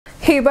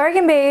Hey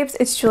bargain babes,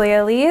 it's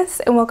Julia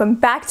Elise and welcome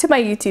back to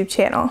my YouTube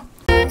channel.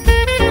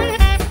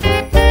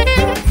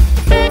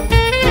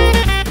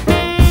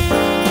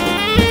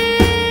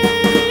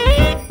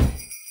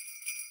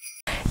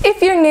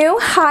 If you're new,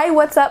 hi,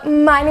 what's up?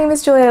 My name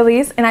is Julia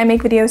Elise and I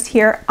make videos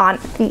here on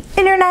the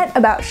internet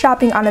about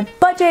shopping on a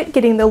budget,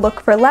 getting the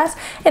look for less,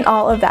 and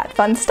all of that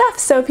fun stuff.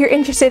 So if you're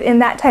interested in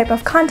that type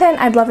of content,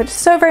 I'd love it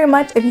so very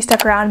much if you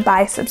stuck around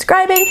by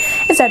subscribing.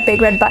 It's that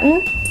big red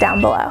button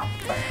down below.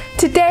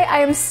 Today I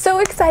am so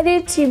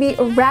excited to be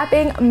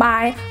wrapping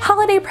my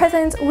holiday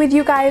presents with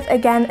you guys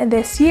again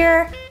this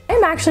year.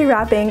 I'm actually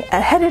wrapping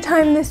ahead of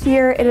time this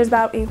year. It is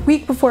about a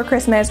week before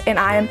Christmas and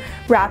I am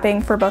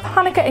wrapping for both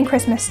Hanukkah and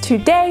Christmas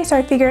today, so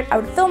I figured I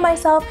would film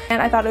myself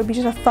and I thought it would be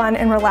just a fun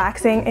and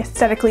relaxing,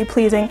 aesthetically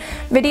pleasing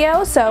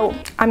video. So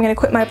I'm gonna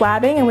quit my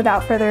blabbing and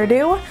without further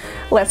ado,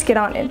 let's get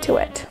on into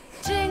it.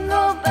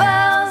 Jingle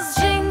bells,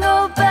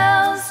 jingle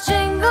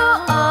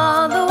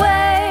all the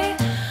way.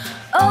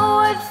 Oh,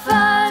 what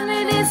fun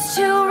it is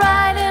to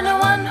ride in a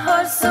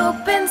one-horse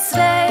open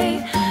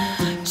sleigh.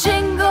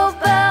 Jingle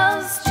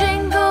bells,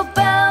 jingle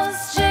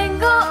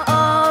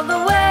all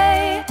the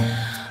way.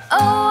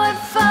 Oh, what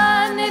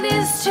fun it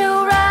is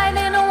to ride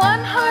in a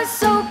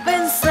one-horse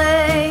open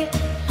sleigh.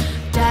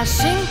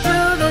 Dashing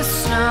through the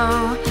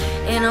snow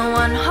in a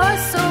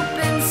one-horse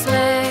open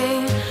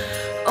sleigh.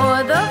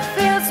 O'er the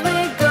fields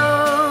we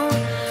go,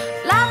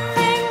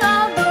 laughing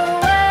all the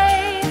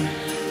way.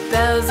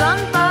 Bells on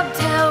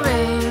bobtail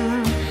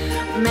ring,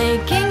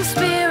 making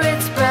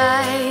spirits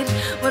bright.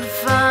 What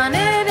fun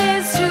it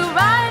is to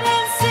ride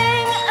and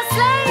sing a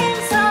sleighing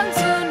song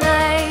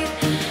tonight.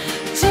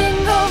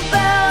 Jingle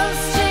bells,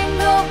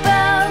 jingle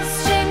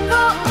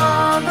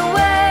all the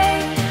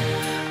way.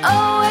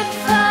 Oh, what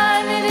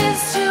fun it is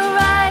to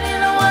ride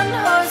in a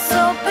one-horse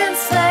open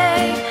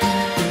sleigh.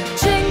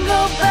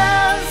 Jingle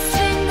bells,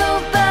 jingle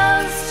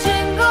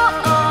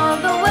all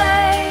the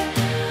way.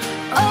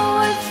 Oh,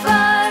 what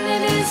fun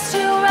it is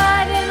to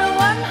ride in a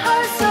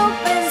one-horse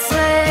open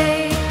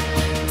sleigh.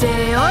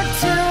 Day or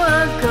two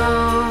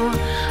ago,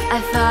 I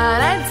thought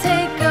I'd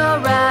take a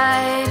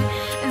ride,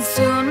 and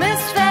soon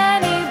Miss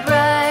Fanny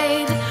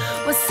Bright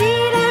was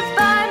seated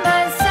by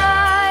my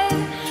side.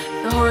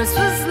 The horse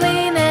was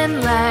lean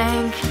and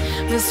lank,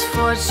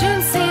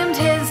 misfortune seemed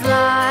his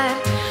lot.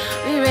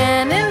 We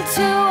ran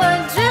into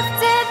a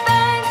drifted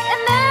bank,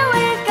 and there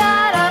we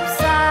got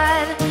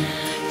upside.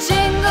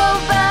 Jingle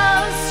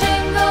bells,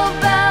 jingle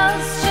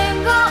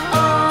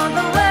all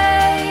the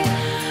way.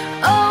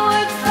 Oh,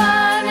 what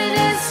fun it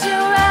is to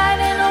ride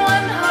in a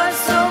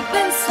one-horse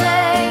open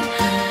sleigh.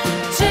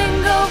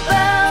 Jingle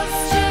bells,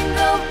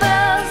 jingle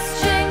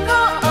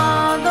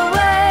all the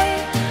way.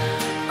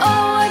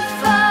 Oh, what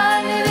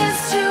fun it is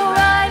to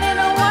ride in a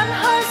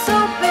one-horse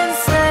open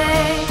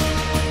sleigh.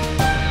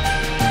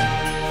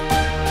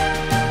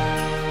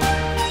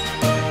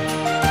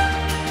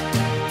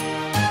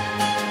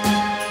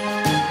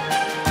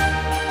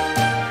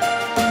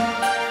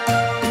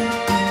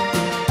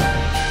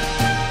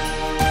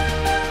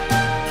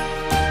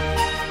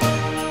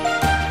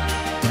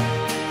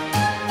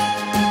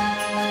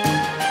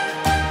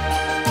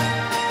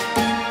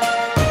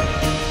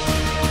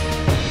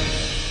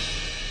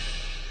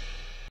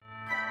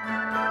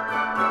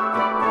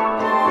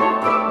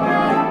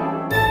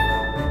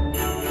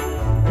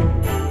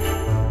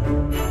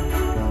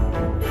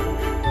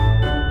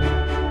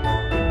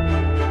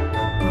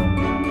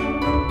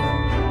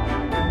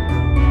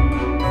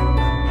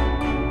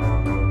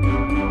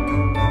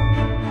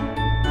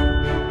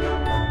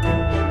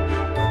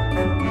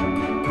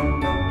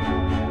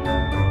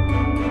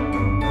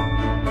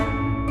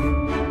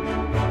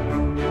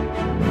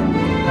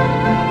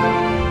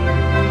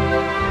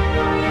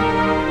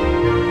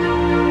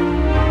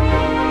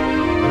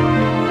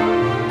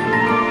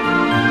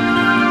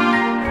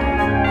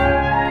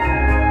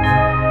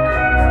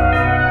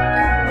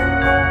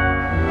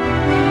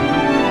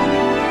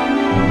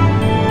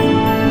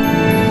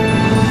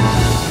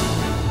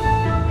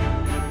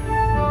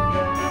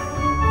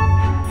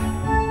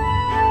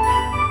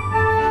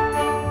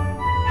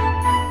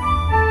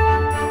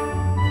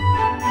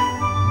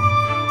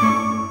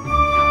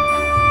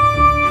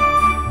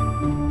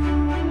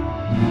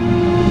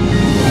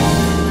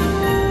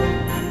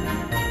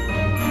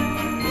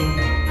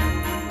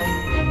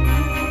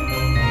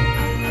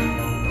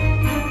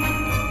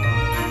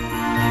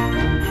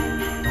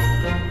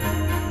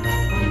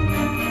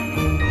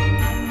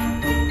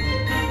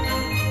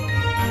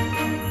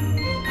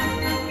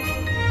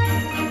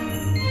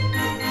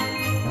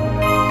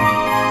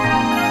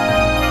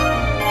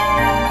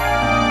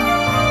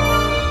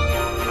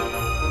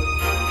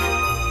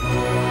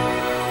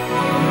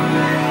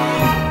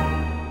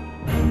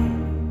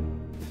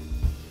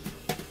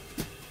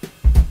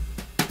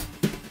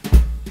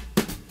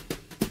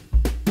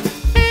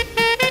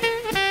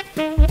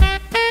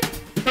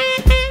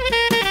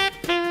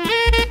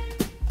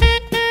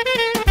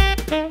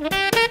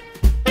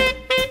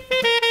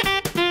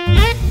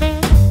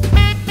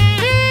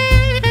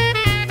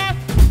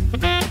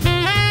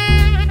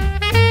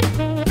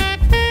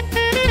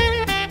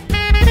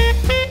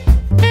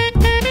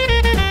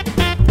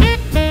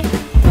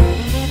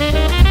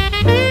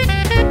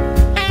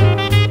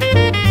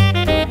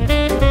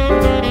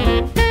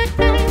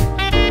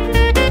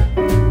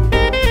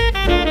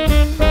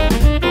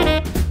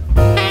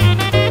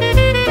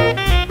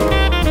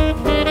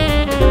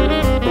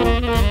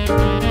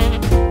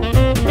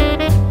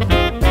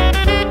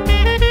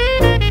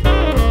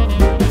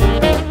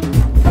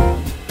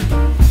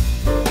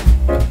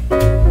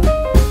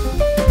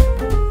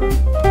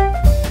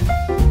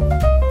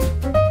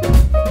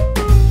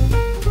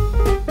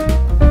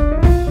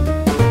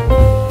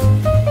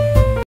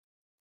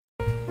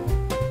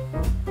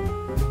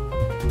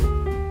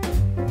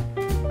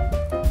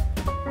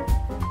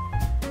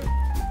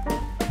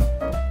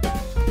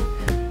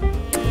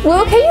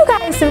 Well, okay, you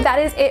guys, so that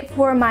is it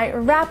for my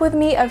wrap with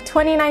me of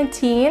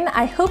 2019.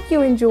 I hope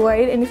you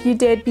enjoyed, and if you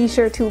did, be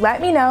sure to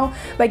let me know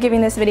by giving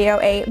this video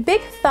a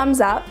big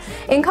thumbs up,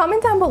 and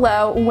comment down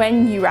below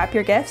when you wrap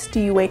your gifts. Do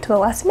you wait till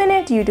the last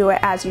minute? Do you do it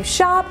as you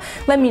shop?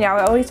 Let me know.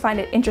 I always find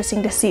it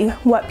interesting to see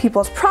what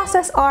people's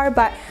process are,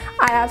 but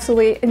I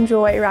absolutely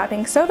enjoy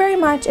wrapping so very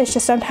much. It's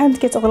just sometimes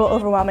gets a little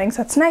overwhelming,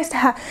 so it's nice to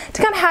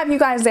kind of have you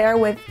guys there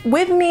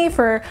with me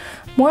for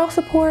moral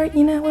support,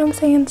 you know what I'm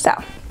saying? So,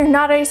 if you're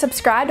not already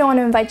subscribed, I want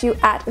to invite you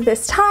at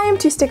this time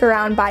to stick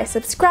around by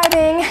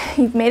subscribing.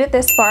 You've made it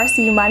this far,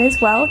 so you might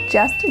as well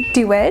just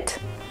do it.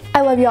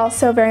 I love you all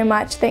so very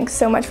much. Thanks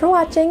so much for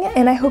watching,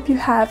 and I hope you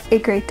have a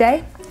great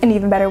day, an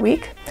even better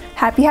week.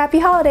 Happy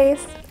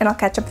holidays, and I'll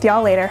catch up with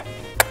y'all later.